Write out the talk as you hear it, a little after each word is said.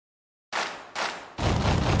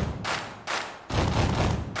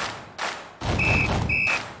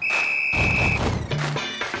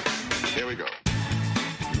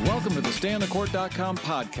StayOnTheCourt.com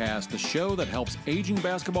podcast, the show that helps aging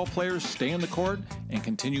basketball players stay on the court and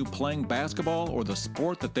continue playing basketball or the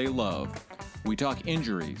sport that they love. We talk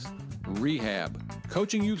injuries, rehab,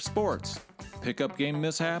 coaching youth sports, pickup game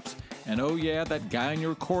mishaps, and oh yeah, that guy on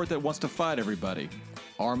your court that wants to fight everybody.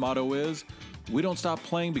 Our motto is, we don't stop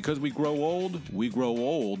playing because we grow old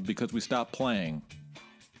because we stop playing.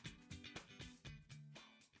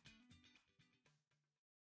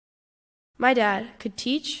 My dad could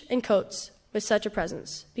teach and coach with such a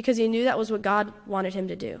presence because he knew that was what God wanted him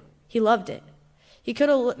to do. He loved it. He could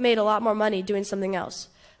have made a lot more money doing something else,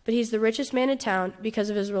 but he's the richest man in town because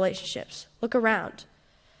of his relationships. Look around.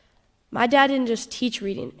 My dad didn't just teach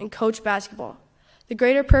reading and coach basketball. The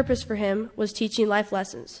greater purpose for him was teaching life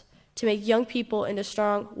lessons to make young people into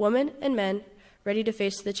strong women and men ready to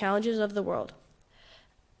face the challenges of the world.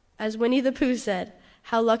 As Winnie the Pooh said,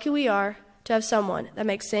 how lucky we are to have someone that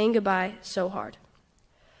makes saying goodbye so hard.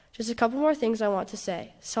 Just a couple more things I want to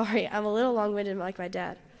say. Sorry, I'm a little long-winded like my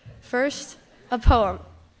dad. First, a poem.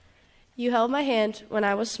 You held my hand when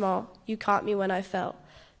I was small. You caught me when I fell.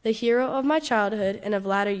 The hero of my childhood and of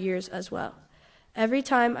latter years as well. Every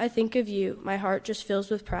time I think of you, my heart just fills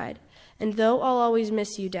with pride. And though I'll always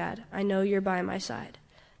miss you, Dad, I know you're by my side.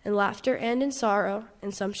 In laughter and in sorrow,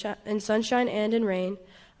 in sunshine and in rain,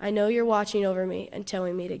 I know you're watching over me until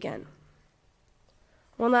we meet again.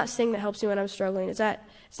 One last thing that helps me when I'm struggling is that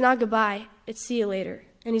it's not goodbye, it's see you later.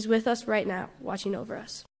 And he's with us right now, watching over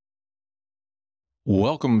us.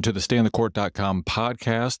 Welcome to the StayOnTheCourt.com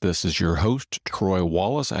podcast. This is your host, Troy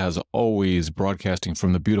Wallace, as always, broadcasting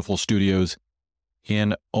from the beautiful studios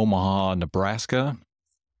in Omaha, Nebraska.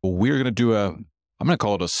 We're going to do I'm going to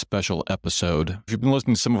call it a special episode. If you've been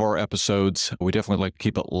listening to some of our episodes, we definitely like to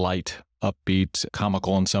keep it light, upbeat,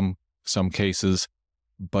 comical in some cases.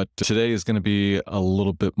 But today is going to be a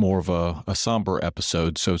little bit more of a somber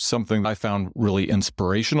episode. So something I found really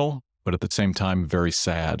inspirational, but at the same time, very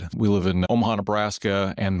sad. We live in Omaha,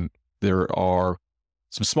 Nebraska, and there are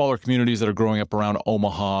some smaller communities that are growing up around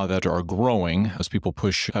Omaha that are growing as people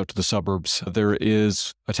push out to the suburbs. There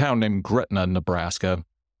is a town named Gretna, Nebraska,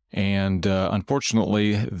 and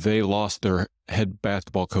unfortunately, they lost their head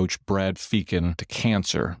basketball coach, Coach Feeken, to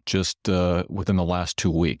cancer just within the last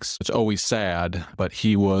 2 weeks. It's always sad, but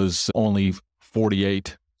he was only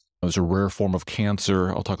 48. It was a rare form of cancer.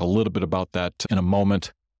 I'll talk a little bit about that in a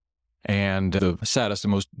moment. And the saddest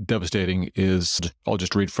and most devastating is, I'll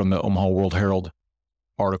just read from the Omaha World Herald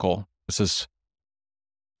article. It says,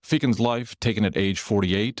 Feeken's life taken at age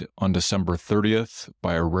 48 on December 30th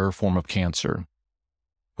by a rare form of cancer.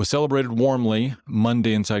 Was celebrated warmly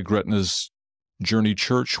Monday inside Gretna's Journey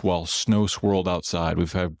Church while snow swirled outside.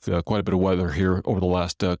 We've had quite a bit of weather here over the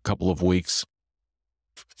last couple of weeks.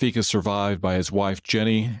 Feek is survived by his wife,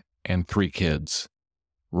 Jenny, and 3 kids.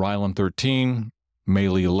 Rylinn, 13,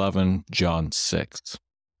 Maylee, 11, John, 6.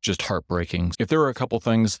 Just heartbreaking. If there are a couple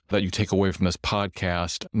things that you take away from this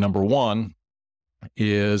podcast, number one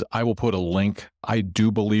is I will put a link. I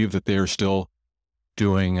do believe that they are still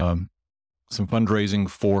doing some fundraising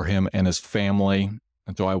for him and his family.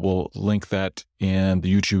 And so I will link that in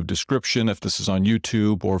the YouTube description if this is on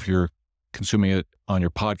YouTube, or if you're consuming it on your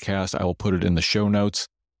podcast, I will put it in the show notes.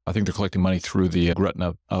 I think they're collecting money through the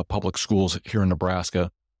Gretna public schools here in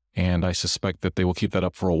Nebraska, and I suspect that they will keep that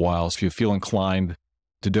up for a while. So if you feel inclined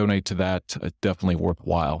to donate to that, it's definitely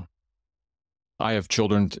worthwhile. I have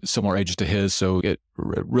children similar ages to his, so it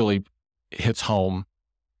really hits home.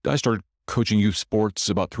 I started coaching youth sports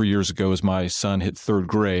about 3 years ago as my son hit 3rd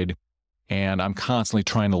grade, and I'm constantly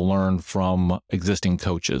trying to learn from existing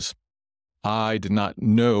coaches. I did not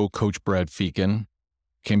know Coach Feeken,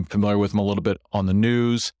 became familiar with him a little bit on the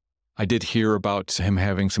news. I did hear about him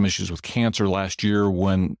having some issues with cancer last year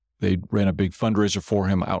when they ran a big fundraiser for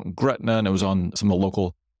him out in Gretna, and it was on some of the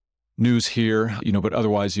local news here, but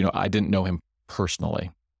otherwise, I didn't know him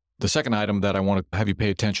personally. The second item that I want to have you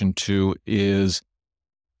pay attention to is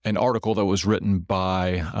an article that was written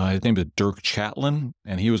by, his name is Dirk Chatelain,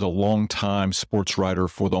 and he was a longtime sports writer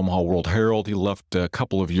for the Omaha World Herald. He left a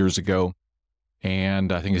couple of years ago,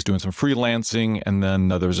 and I think he's doing some freelancing. And then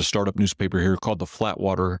there's a startup newspaper here called the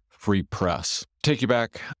Flatwater Free Press. Take you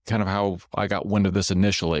back, kind of how I got wind of this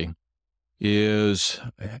initially, is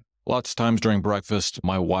lots of times during breakfast,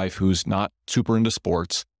 my wife, who's not super into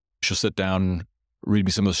sports, she'll sit down and read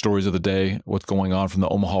me some of the stories of the day, what's going on from the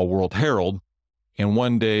Omaha World Herald. And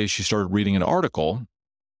one day she started reading an article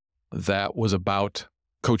that was about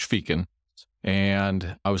Coach Feeken,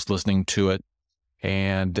 and I was listening to it,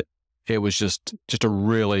 and it was just a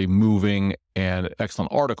really moving and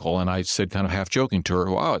excellent article. And I said, kind of half joking to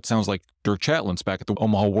her, wow, it sounds like Dirk Chatelain's back at the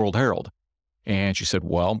Omaha World Herald. And she said,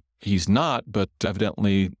 well, he's not, but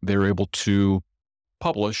evidently they're able to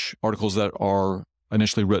publish articles that are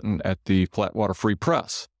initially written at the Flatwater Free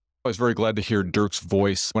Press. I was very glad to hear Dirk's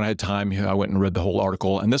voice. When I had time, I went and read the whole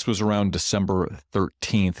article, and this was around December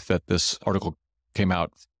 13th that this article came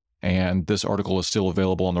out, and this article is still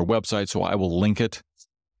available on their website, so I will link it.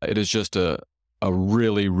 It is just a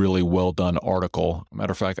really, really well done article.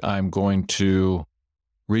 Matter of fact, I'm going to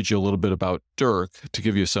read you a little bit about Dirk to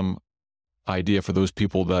give you some idea for those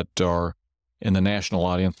people that are in the national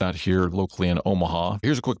audience, not here locally in Omaha.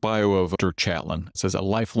 Here's a quick bio of Dirk Chatelain. It says, a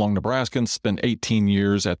lifelong Nebraskan, spent 18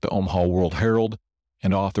 years at the Omaha World Herald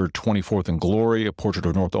and authored 24th in Glory, a portrait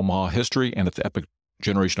of North Omaha history and its epic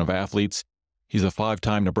generation of athletes. He's a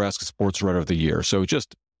 5-time Nebraska Sports Writer of the Year. So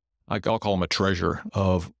just, I'll call him a treasure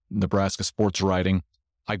of Nebraska sports writing.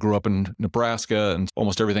 I grew up in Nebraska, and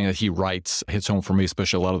almost everything that he writes hits home for me,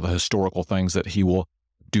 especially a lot of the historical things that he will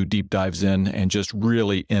do deep dives in, and just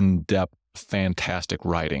really in-depth, fantastic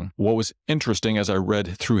writing. What was interesting as I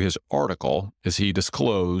read through his article is he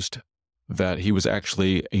disclosed that he was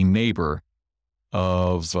actually a neighbor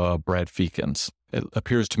of Brad Feeken's. It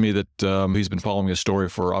appears to me that he's been following his story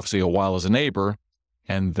for obviously a while as a neighbor,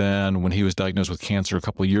 and then when he was diagnosed with cancer a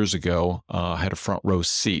couple of years ago, had a front row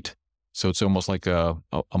seat. So it's almost like a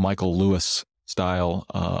Michael Lewis style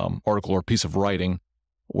article or piece of writing,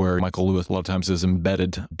 where Michael Lewis a lot of times is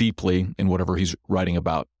embedded deeply in whatever he's writing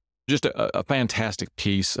about. Just a fantastic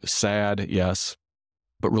piece, sad, yes,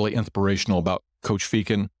 but really inspirational about Coach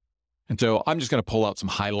Feeken. And so I'm just going to pull out some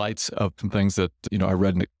highlights of some things that, I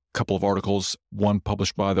read in a couple of articles, one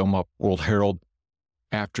published by the Omaha World Herald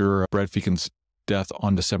after Brad Feeken's death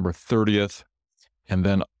on December 30th, and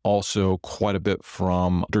then also quite a bit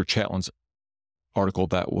from Dirk Chatelain's article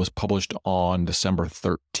that was published on December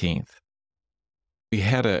 13th. He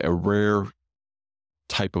had a rare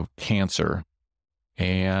type of cancer,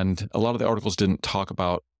 and a lot of the articles didn't talk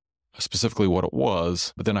about specifically what it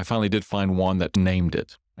was, but then I finally did find one that named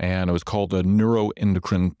it, and it was called a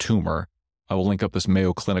neuroendocrine tumor. I will link up this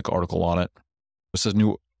Mayo Clinic article on it. It says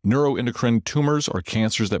neuroendocrine tumors are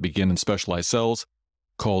cancers that begin in specialized cells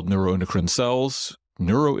called neuroendocrine cells.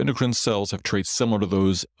 Neuroendocrine cells have traits similar to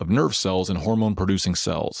those of nerve cells and hormone-producing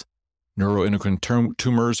cells. Neuroendocrine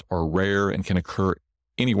tumors are rare and can occur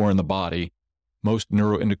anywhere in the body. Most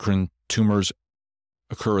neuroendocrine tumors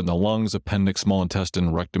occur in the lungs, appendix, small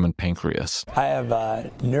intestine, rectum, and pancreas. I have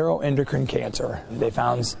neuroendocrine cancer. They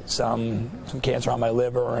found some cancer on my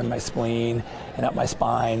liver and my spleen and up my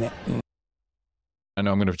spine. I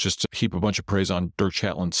know I'm going to just heap a bunch of praise on Dirk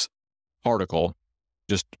Chatelain's article.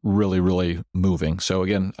 Just really, really moving. So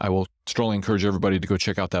again, I will strongly encourage everybody to go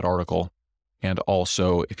check out that article. And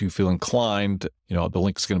also, if you feel inclined, the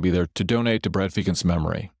link is going to be there to donate to Brad Feeken's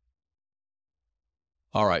memory.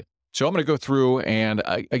 All right. So I'm going to go through, and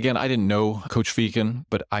again, I didn't know Coach Feeken,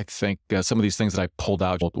 but I think some of these things that I pulled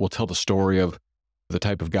out will tell the story of the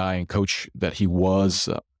type of guy and coach that he was.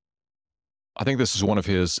 I think this is one of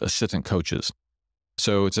his assistant coaches.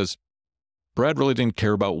 So it says, Brad really didn't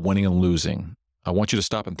care about winning and losing. I want you to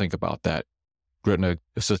stop and think about that, Gretna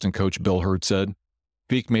assistant coach Bill Hurd said.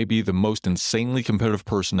 Feek may be the most insanely competitive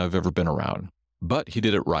person I've ever been around, but he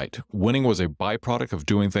did it right. Winning was a byproduct of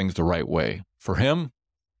doing things the right way. For him,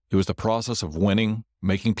 it was the process of winning,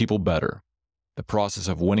 making people better. The process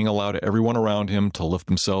of winning allowed everyone around him to lift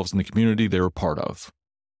themselves in the community they were part of.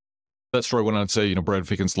 That story went on to say, Brad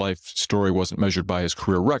Feeken's life story wasn't measured by his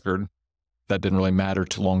career record. That didn't really matter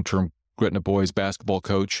to long-term Gretna boys basketball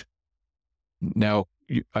coach. Now,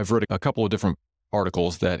 I've read a couple of different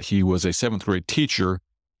articles that he was a 7th grade teacher,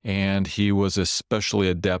 and he was especially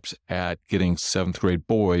adept at getting 7th grade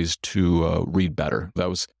boys to read better. That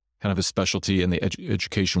was kind of his specialty in the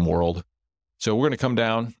education world. So we're going to come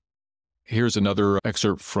down. Here's another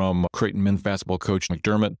excerpt from Creighton men's basketball coach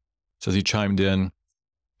McDermott. Says he chimed in,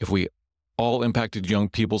 if we all impacted young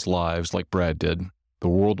people's lives like Brad did, the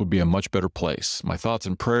world would be a much better place. My thoughts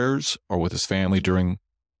and prayers are with his family during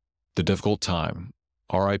the difficult time.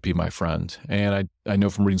 R.I.P., my friend. And I know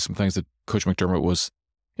from reading some things that Coach McDermott was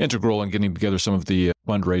integral in getting together some of the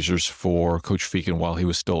fundraisers for Coach Feeken while he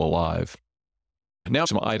was still alive. Now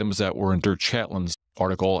some items that were in Dirk Chatelain's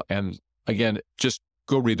article. And again, just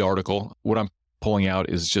go read the article. What I'm pulling out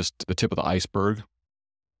is just the tip of the iceberg.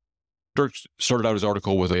 Dirk started out his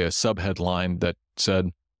article with a subheadline that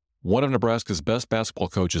said, one of Nebraska's best basketball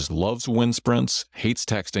coaches loves wind sprints, hates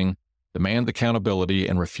texting, demands accountability,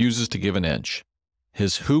 and refuses to give an inch.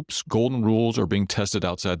 His hoops golden rules are being tested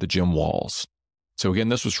outside the gym walls. So again,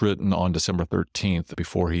 this was written on December 13th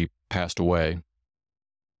before he passed away.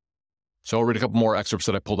 So I'll read a couple more excerpts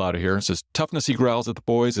that I pulled out of here. It says, toughness, he growls at the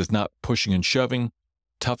boys, is not pushing and shoving.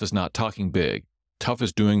 Tough is not talking big. Tough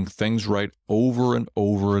is doing things right over and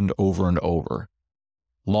over and over and over.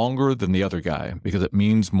 Longer than the other guy, because it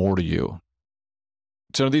means more to you.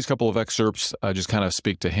 So these couple of excerpts just kind of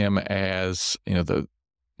speak to him as,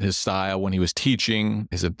 his style when he was teaching,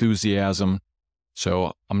 his enthusiasm.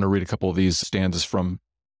 So I'm going to read a couple of these stanzas from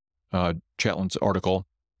Chatlin's article.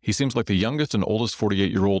 He seems like the youngest and oldest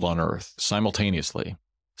 48-year-old on earth, simultaneously.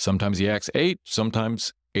 Sometimes he acts 8,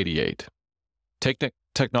 sometimes 88.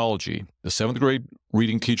 Technology. The 7th grade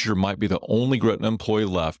reading teacher might be the only Gretna employee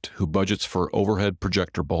left who budgets for overhead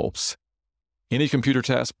projector bulbs. Any computer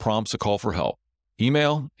task prompts a call for help.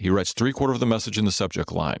 Email, he writes 3/4 of the message in the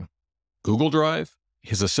subject line. Google Drive,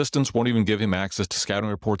 his assistants won't even give him access to scouting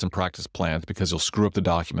reports and practice plans because he'll screw up the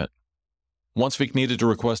document. Once Feek needed to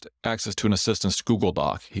request access to an assistant's Google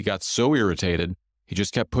Doc, he got so irritated, he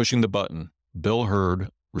just kept pushing the button. Bill heard,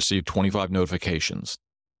 received 25 notifications.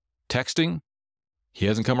 Texting, he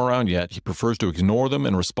hasn't come around yet. He prefers to ignore them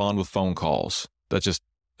and respond with phone calls. That's just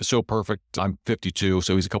so perfect. I'm 52,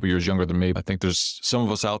 so he's a couple years younger than me. I think there's some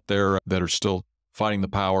of us out there that are still fighting the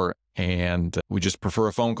power, and we just prefer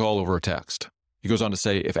a phone call over a text. He goes on to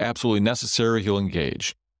say, if absolutely necessary, he'll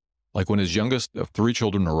engage. Like when his youngest of 3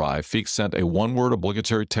 children arrived, Feeks sent a one-word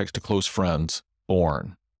obligatory text to close friends,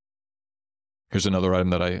 born. Here's another item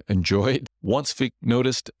that I enjoyed. Once Feek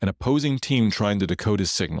noticed an opposing team trying to decode his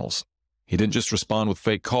signals. He didn't just respond with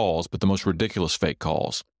fake calls, but the most ridiculous fake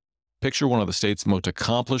calls. Picture one of the state's most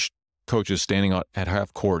accomplished coaches standing at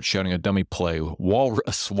half court shouting a dummy play,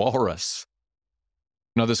 walrus, walrus.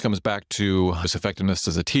 Now, this comes back to his effectiveness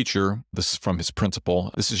as a teacher. This is from his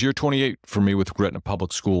principal. This is year 28 for me with Gretna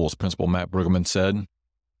Public Schools, Principal Matt Brueggemann said.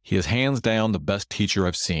 He is hands down the best teacher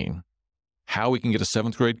I've seen. How we can get a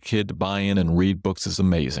 7th grade kid to buy in and read books is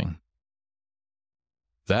amazing.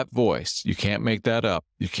 That voice, you can't make that up.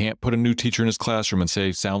 You can't put a new teacher in his classroom and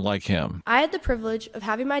say, sound like him. I had the privilege of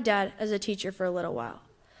having my dad as a teacher for a little while.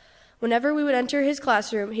 Whenever we would enter his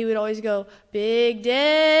classroom, he would always go, big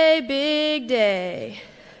day, big day.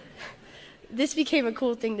 This became a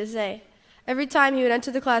cool thing to say. Every time he would enter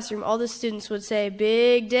the classroom, all the students would say,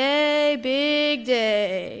 big day, big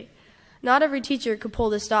day. Not every teacher could pull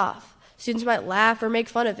this off. Students might laugh or make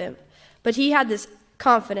fun of him. But he had this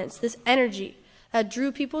confidence, this energy that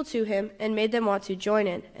drew people to him and made them want to join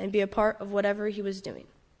in and be a part of whatever he was doing.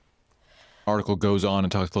 Article goes on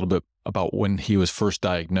and talks a little bit about when he was first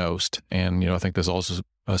diagnosed. And, I think this also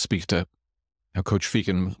speaks to how Coach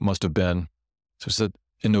Feeken must have been. So it said,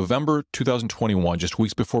 in November 2021, just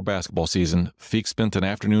weeks before basketball season, Feeks spent an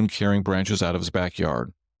afternoon carrying branches out of his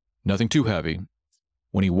backyard. Nothing too heavy.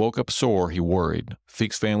 When he woke up sore, he worried.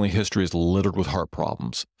 Feeks' family history is littered with heart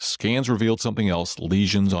problems. Scans revealed something else,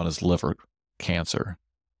 lesions on his liver, cancer.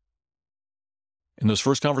 In those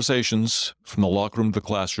first conversations, from the locker room to the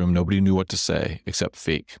classroom, nobody knew what to say except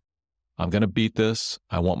Feek. I'm going to beat this.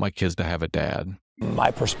 I want my kids to have a dad.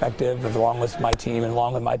 My perspective, along with my team and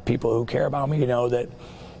along with my people who care about me, know that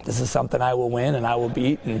this is something I will win and I will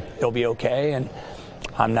beat and it'll be okay. And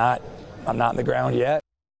I'm not in the ground yet.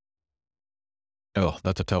 Oh,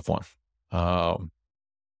 that's a tough one.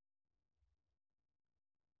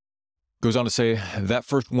 Goes on to say, that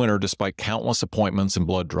first winter, despite countless appointments and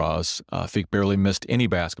blood draws, Feek barely missed any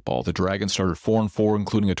basketball. The Dragons started 4-4,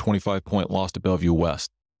 including a 25-point loss to Bellevue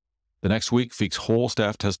West. The next week, Feek's whole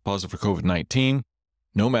staff tested positive for COVID-19.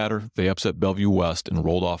 No matter, they upset Bellevue West and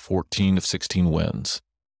rolled off 14 of 16 wins.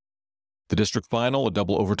 The district final, a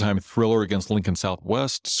double overtime thriller against Lincoln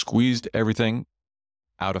Southwest, squeezed everything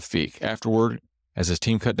out of Feek. Afterward, as his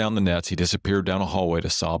team cut down the nets, he disappeared down a hallway to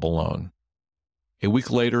sob alone. A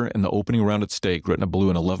week later, in the opening round at State, Gretna blew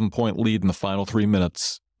an 11-point lead in the final 3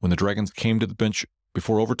 minutes. When the Dragons came to the bench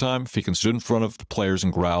before overtime, Feeken stood in front of the players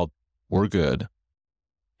and growled, "We're good."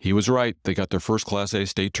 He was right. They got their first Class A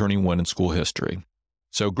state tourney win in school history.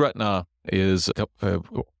 So Gretna is a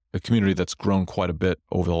community that's grown quite a bit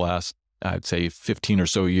over the last, I'd say, 15 or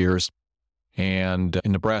so years. And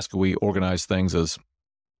in Nebraska, we organize things as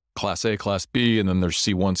Class A, Class B, and then there's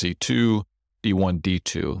C1, C2, D1,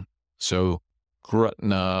 D2. So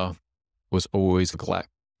Gretna was always a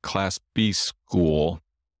Class B school,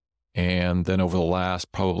 and then over the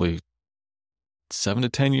last probably 7 to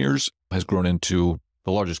 10 years has grown into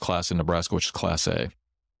the largest class in Nebraska, which is Class A.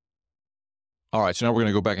 All right, so now we're going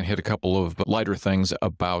to go back and hit a couple of lighter things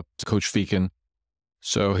about Coach Feeken.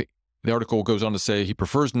 So the article goes on to say he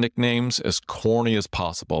prefers nicknames as corny as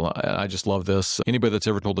possible. I just love this. Anybody that's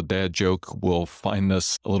ever told a dad joke will find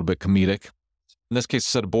this a little bit comedic. In this case, it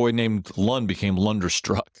said a boy named Lund became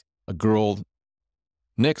Lunderstruck. A girl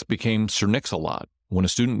Nix became Sir Nix-a-Lot. When a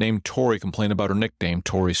student named Tori complained about her nickname,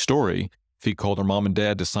 Tori Story, Feek called her mom and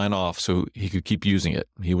dad to sign off so he could keep using it.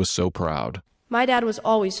 He was so proud. My dad was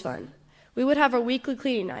always fun. We would have our weekly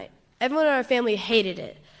cleaning night. Everyone in our family hated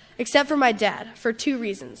it, except for my dad, for 2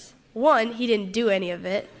 reasons. 1, he didn't do any of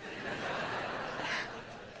it.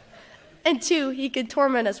 And 2, he could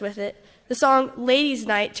torment us with it. The song Ladies'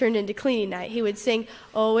 Night turned into Cleaning Night. He would sing,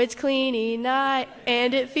 "Oh, it's cleaning night,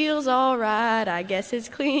 and it feels all right. I guess it's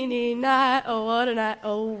cleaning night. Oh, what a night.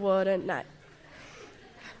 Oh, what a night."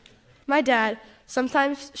 My dad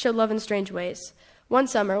sometimes showed love in strange ways. One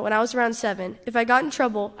summer, when I was around 7, if I got in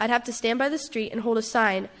trouble, I'd have to stand by the street and hold a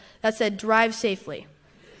sign that said, "Drive safely."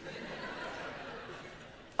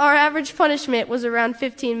 Our average punishment was around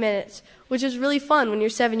 15 minutes, which is really fun when you're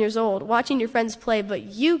 7 years old, watching your friends play, but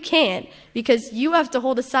you can't because you have to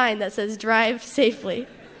hold a sign that says "Drive safely."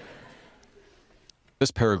 This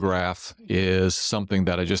paragraph is something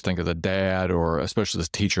that I just think as a dad, or especially as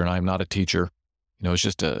a teacher, and I'm not a teacher, it's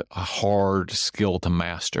just a hard skill to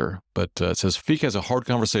master. But it says, Feek has a hard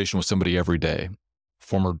conversation with somebody every day.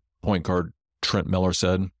 Former point guard Trent Miller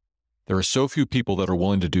said, "There are so few people that are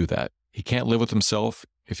willing to do that. He can't live with himself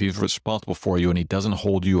if he's responsible for you and he doesn't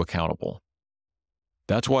hold you accountable.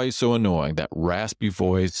 That's why he's so annoying. That raspy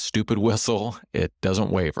voice, stupid whistle, it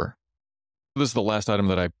doesn't waver." This is the last item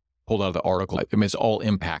that I pulled out of the article. I mean, it's all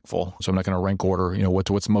impactful, so I'm not going to rank order,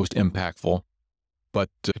 what's most impactful. But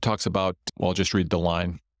it talks about, well, I'll just read the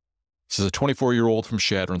line. It says, a 24-year-old from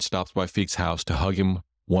Shadron stops by Feek's house to hug him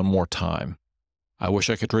one more time. "I wish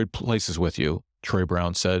I could trade places with you," Trey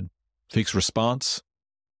Brown said. Feek's response,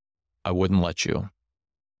 "I wouldn't let you."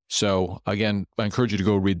 So again, I encourage you to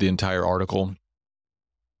go read the entire article,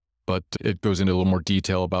 but it goes into a little more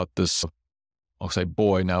detail about this, I'll say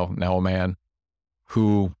boy, now a man,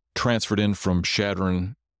 who transferred in from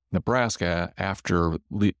Shadron, Nebraska after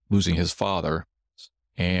losing his father.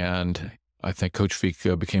 And I think Coach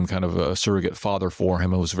Feek became kind of a surrogate father for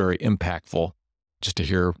him. It was very impactful just to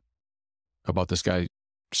hear about this guy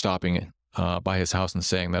stopping by his house and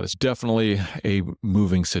saying that. It's definitely a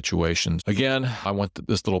moving situation. Again, I want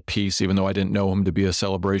this little piece, even though I didn't know him to be a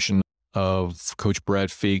celebration of Coach Brad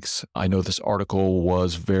Feeks. I know this article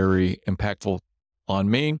was very impactful on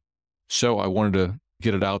me, so I wanted to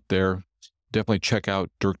get it out there. Definitely check out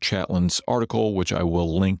Dirk Chatlin's article, which I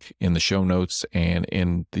will link in the show notes and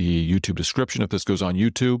in the YouTube description if this goes on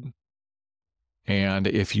YouTube. And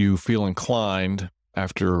if you feel inclined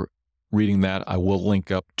after reading that, I will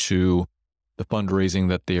link up to the fundraising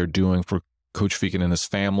that they are doing for Coach Feeken and his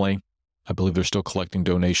family. I believe they're still collecting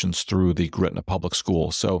donations through the Gretna Public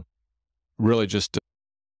School. So really just,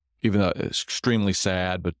 even though it's extremely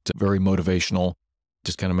sad, but very motivational,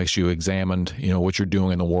 just kind of makes you examine, what you're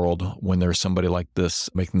doing in the world when there's somebody like this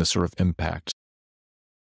making this sort of impact.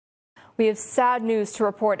 We have sad news to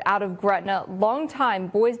report out of Gretna. Longtime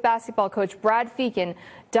boys basketball coach Brad Feeken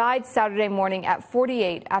died Saturday morning at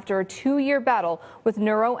 48 after a 2-year battle with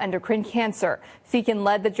neuroendocrine cancer. Feeken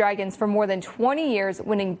led the Dragons for more than 20 years,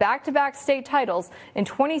 winning back-to-back state titles in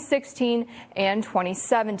 2016 and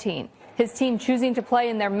 2017. His team choosing to play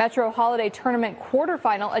in their Metro Holiday Tournament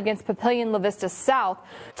quarterfinal against Papillion La Vista South.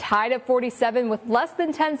 Tied at 47 with less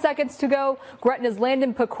than 10 seconds to go, Gretna's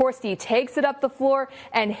Landon Pekorski takes it up the floor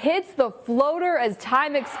and hits the floater as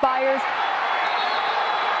time expires,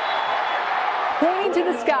 pointing to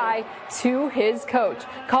the sky to his coach.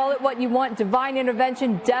 Call it what you want, divine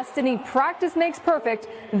intervention, destiny, practice makes perfect.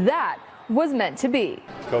 That was meant to be.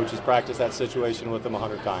 Coach has practiced that situation with him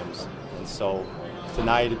 100 times. And so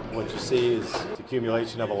tonight, what you see is the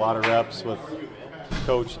accumulation of a lot of reps with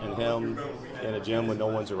Coach and him in a gym when no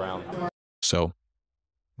one's around. So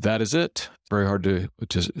that is it. Very hard to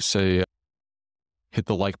say hit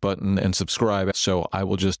the like button and subscribe. So I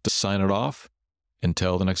will just sign it off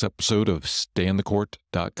until the next episode of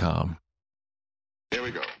StayInTheCourt.com. Here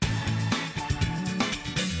we go.